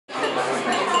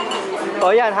Oh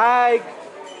yan, hi!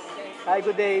 Hi,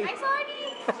 good day.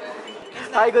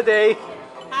 Hi, good day.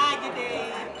 Hi, good day.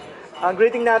 Ang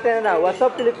greeting natin na, what's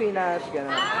up Pilipinas?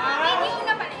 Ganun.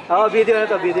 Oh, video na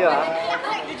to, video ha.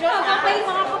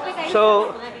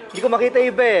 So, hindi ko makita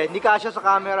iba eh. Hindi kasya sa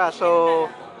camera. So,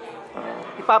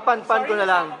 ipapan-pan ko na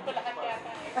lang.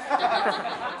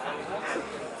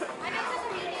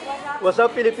 What's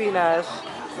up Pilipinas?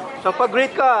 So,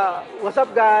 pag-greet ka, what's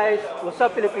up guys? What's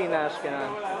up Pilipinas?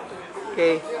 Ganun.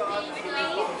 Okay.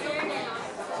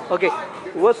 Okay.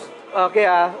 What's up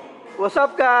guys? What's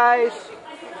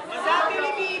up,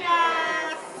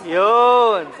 Pilipinas?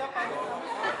 Yun.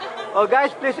 Oh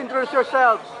guys, please introduce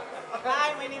yourselves.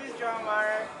 Hi, my name is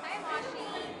Jomar. Hi,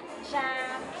 Moshi.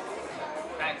 Jam.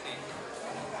 Francis.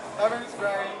 My name is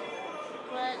Brian.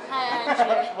 Hi,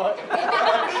 Angela.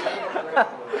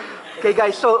 Okay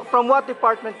guys, so from what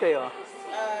department kayo?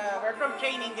 We're from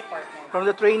training department. From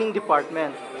the training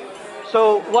department.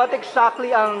 So, what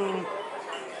exactly ang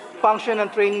function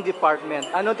ng training department?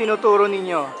 Ano tinuturo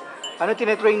ninyo? Ano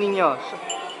tinitrain ninyo?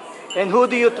 And who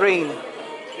do you train?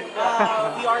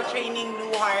 We are training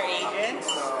new hire agents,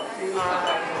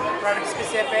 product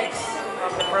specifics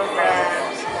of the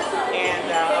programs,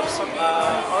 and also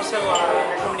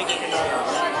their communication skills.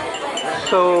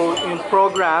 So, in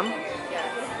program,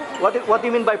 what do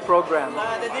you mean by program?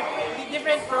 The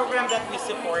different program that we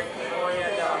support, or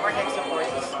the Harte Hanks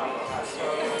supports.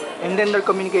 And then their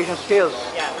communication skills.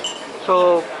 Yeah.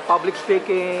 So, public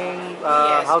speaking,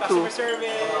 Yes, how customer to...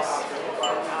 service,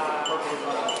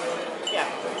 yeah,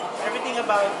 everything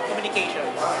about communication.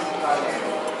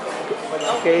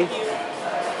 Okay.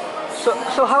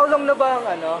 So how long na ba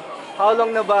ang How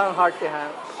long na ba ang Harte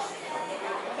Hanks?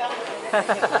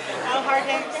 Ang Harte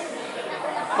Hanks,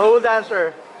 Hold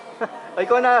answer.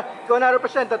 ikaw na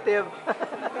representative.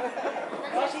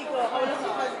 Chico, how long has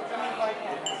Harte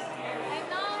Hanks? I'm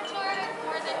not sure,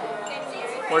 more than 10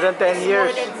 years. More than 10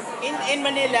 years. In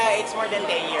Manila, it's more than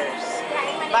 10 years.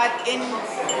 But in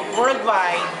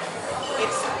worldwide,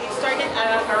 it started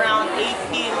around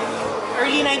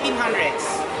early 1900s,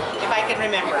 if I can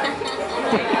remember.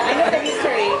 I know the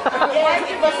history. Yes,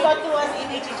 it was taught to us in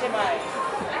HHMI.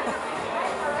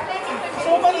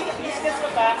 So many business ko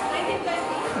ba?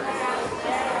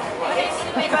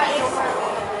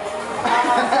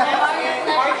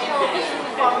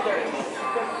 Founders.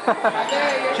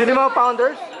 Sino yung mga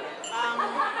founders?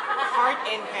 Harte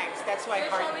and Hanks. That's why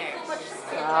Harte Hanks.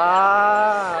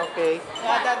 Ah, okay.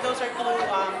 Those are two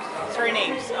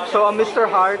surnames. So a Mr.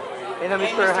 Hart and a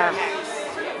Mr. Hanks.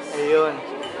 Ayun.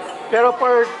 Pero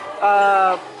for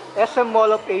SM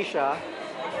Mall of Asia,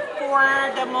 For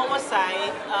the MOA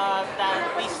site,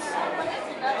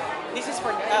 this is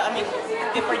for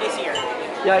for this year.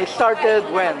 yeah, it started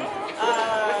when?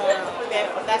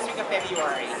 Last week of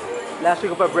February. Last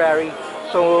week of February.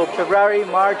 So February,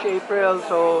 March, April,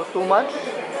 so 2 months?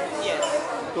 Yes.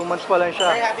 2 months pa lang We're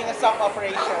siya. having a soft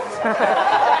operation.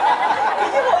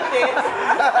 Can you hold this?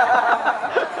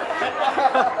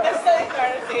 That's so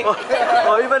embarrassing.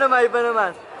 Oh, iba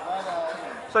naman.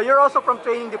 So you're also from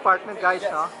training department, guys,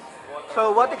 no?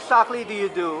 So what exactly do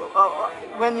you do?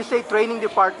 When you say training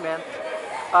department,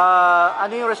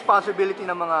 ano yung responsibility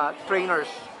ng mga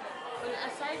trainers? Well,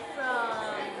 aside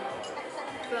from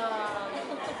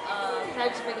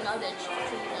transferring knowledge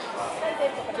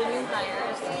to new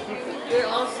hires, we're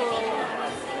also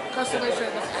customer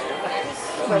service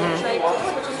advocates. We try to, as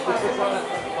much as possible,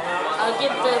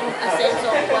 give them a sense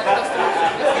of what customer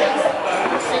service is,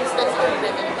 since that's our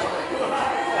bread and butter.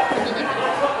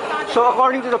 So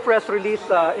according to the press release,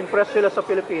 impressed sila sa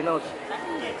Filipinos.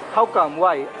 How come?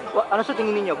 Why? Ano sa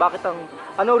tingin niyo?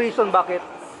 Ano reason bakit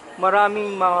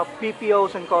maraming mga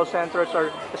PPOs and call centers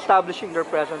are establishing their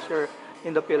presence here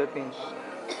in the Philippines?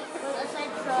 Well,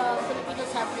 aside from Filipinos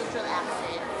have neutral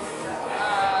accent,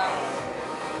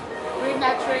 we're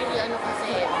naturally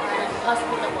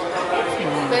hospitable.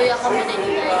 Very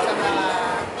accommodating sa mga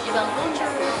ibang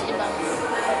cultures, ibang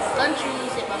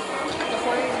countries, ibang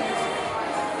foreigners.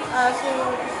 So,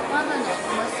 the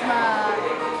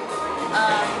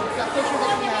culture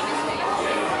that we have is very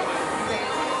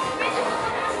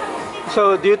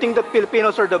So do you think that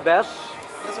Filipinos are the best?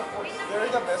 Yes, of course. They're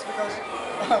the best because,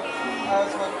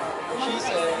 as what she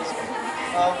says,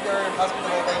 we are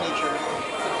hospitable by nature.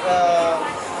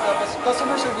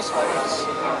 Customer service wise,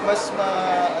 mas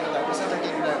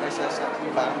entertaining na kasi sa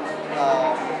ibang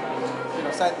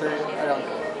center around.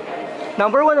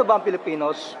 Number one na ba ang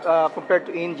Filipinos compared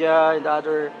to India and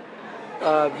other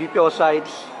BPO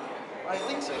sites? I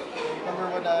think so.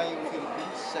 Number one na yung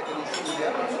Philippines, second is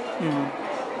India. If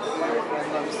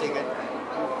I'm not mistaken.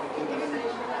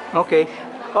 Okay.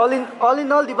 All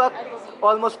in all, di ba,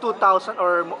 almost 2,000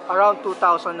 or around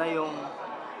 2,000 na yung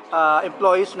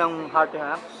employees ng Harte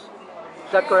Hanks?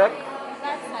 Is that correct?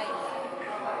 That side.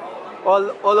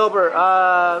 All over,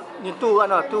 yung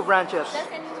two branches. That's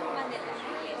in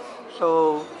Manila.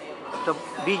 So, the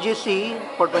BGC,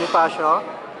 Port Bonifacio,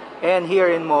 and here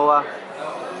in MOA.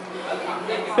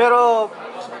 Pero,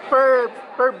 per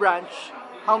branch,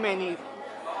 how many?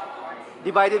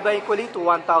 Divided by equally to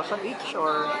 1,000 each,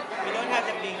 or? We don't have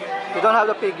the figure. You don't have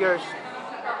the figures.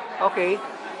 Okay.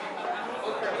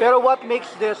 Pero what makes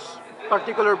this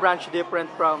particular branch different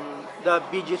from the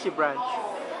BGC branch?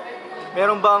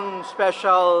 Meron bang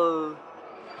special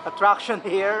attraction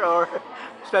here, or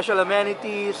special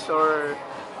amenities, or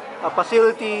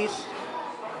facilities?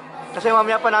 Kasi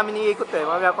mamaya pa namin iikot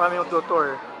mamaya pa kami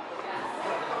mag-tour.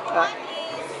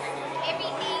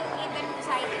 Everything in the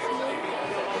site is new.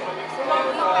 So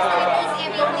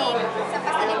yung facilities, everything sa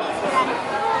facilities brand.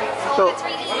 So that's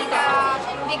really the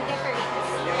big difference.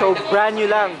 So brand new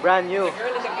lang, brand new.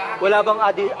 Wala bang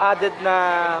added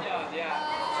na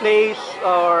place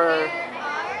or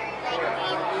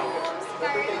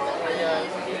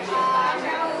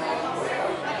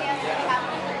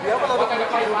We have a lot of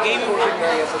game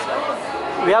areas as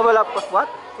well. we have a lot of what?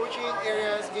 Coaching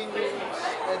areas, game rooms,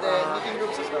 and then meeting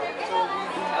rooms as well. So we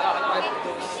do have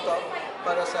those stuff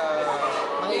para sa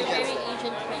mga They're agents. very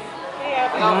agent friendly.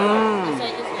 Mm. The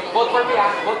site is very Vote for me,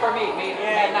 ah. Vote for me. May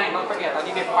 9, don't forget. I'll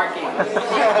give you parking.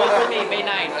 Vote for me, May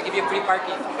 9. I'll give you free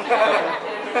parking.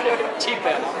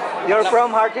 Cheaper. You're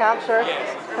from Harte Hanks, sir?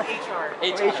 Yes. HR.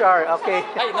 HR, okay.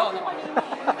 Ay, no.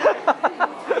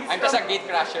 I'm just a gate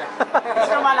crasher.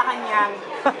 Mr. Malacanang.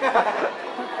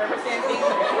 Representing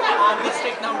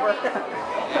district number.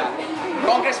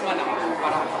 Congressman ako.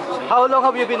 Parang. How long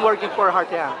have you been working for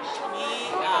Harte Hanks?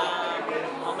 Me,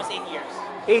 almost 8 years.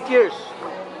 8 years.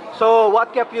 So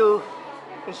what kept you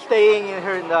staying in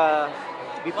here in the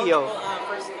BPO?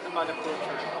 First, about the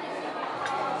culture.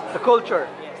 The culture.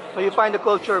 So you find the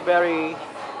culture very,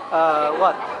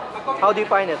 what? How do you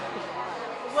find it?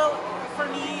 Well, for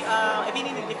me, I've been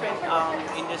in the different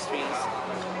industries.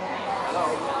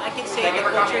 I can say the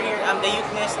culture here, the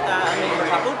youthness, the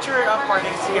culture of part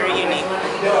is very unique.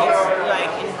 It's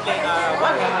like,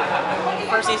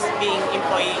 first is being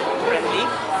employee friendly.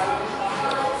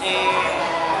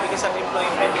 And because of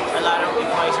employee friendly, a lot of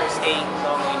employees are staying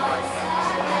long in work.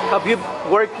 Have you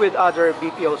worked with other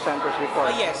BPO centers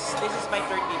before? Yes, this is my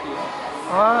third BPO.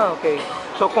 Ah, okay.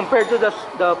 So compared to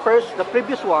the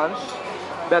previous ones,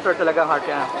 better talaga ang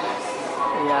Harte Hanks.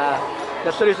 Yeah.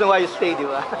 That's the reason why you stayed, di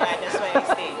ba? Yeah, that's why I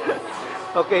stayed.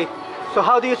 Okay. So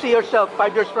how do you see yourself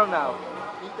 5 years from now?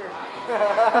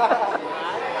 How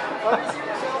do you see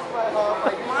yourself?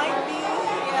 Might be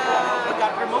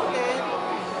got promoted.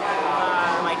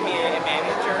 Might be a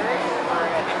manager or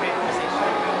a different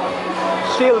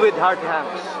position. Still with Harte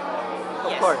Hanks,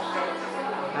 of Yes. course.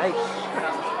 Nice.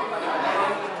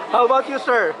 How about you,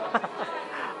 sir?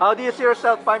 How do you see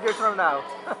yourself 5 years from now?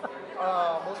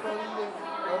 Most probably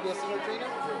I'll be a senior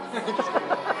trainer.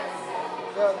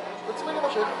 Yeah, that's pretty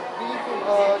much it.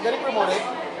 Getting promoted.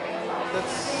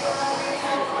 That's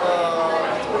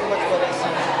pretty much what I see.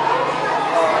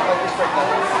 My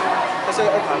perspective. Kasi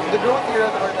the growth here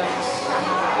at our times,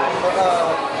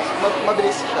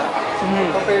 mabilis siya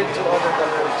compared to other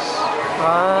companies.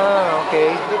 Ah,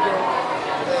 okay. The growth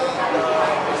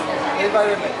and the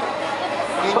environment.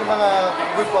 Yun yung mga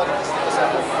good qualities dito sa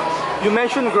atin. You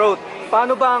mentioned growth.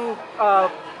 Paano bang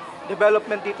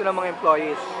development dito ng mga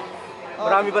employees?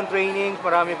 Marami bang trainings?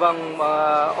 Marami bang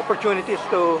opportunities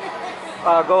to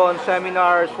go on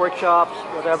seminars, workshops,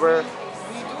 whatever?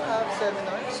 We do have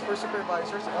seminars for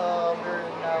supervisors. We're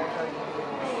now trying to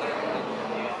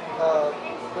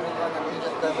put it on an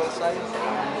agent level side.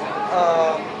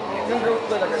 Yung growth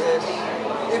talaga is,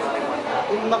 if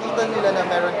makita nila na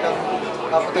meron kang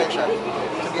potential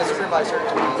to be a supervisor,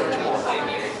 to be a trainer,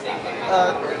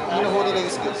 hinuhuli nila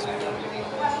yung skills.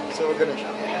 So, ganun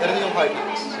siya. Ganun yung hard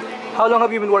things. How long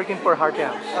have you been working for Harte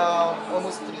Hanks?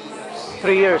 Almost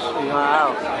 3 years. 3 years.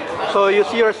 Wow. So you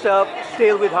see yourself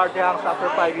still with Harte Hanks after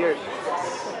 5 years?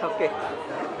 Okay.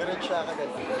 Ganun siya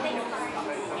kaganda.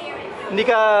 Hindi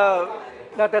ka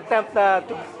nat-attempt na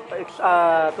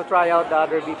to try out the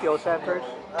other BPO centers?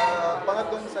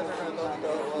 Pangatlong center ko na to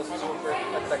dito was super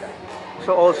nagtaga.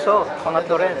 So also,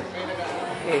 pangatlo rin.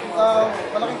 Okay.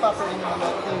 Malaking factor din yung mga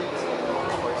teammates,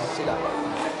 of course, sila.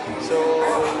 So,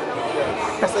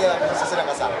 yeah, masaya silang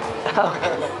kasama.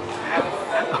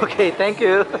 Okay, thank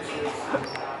you.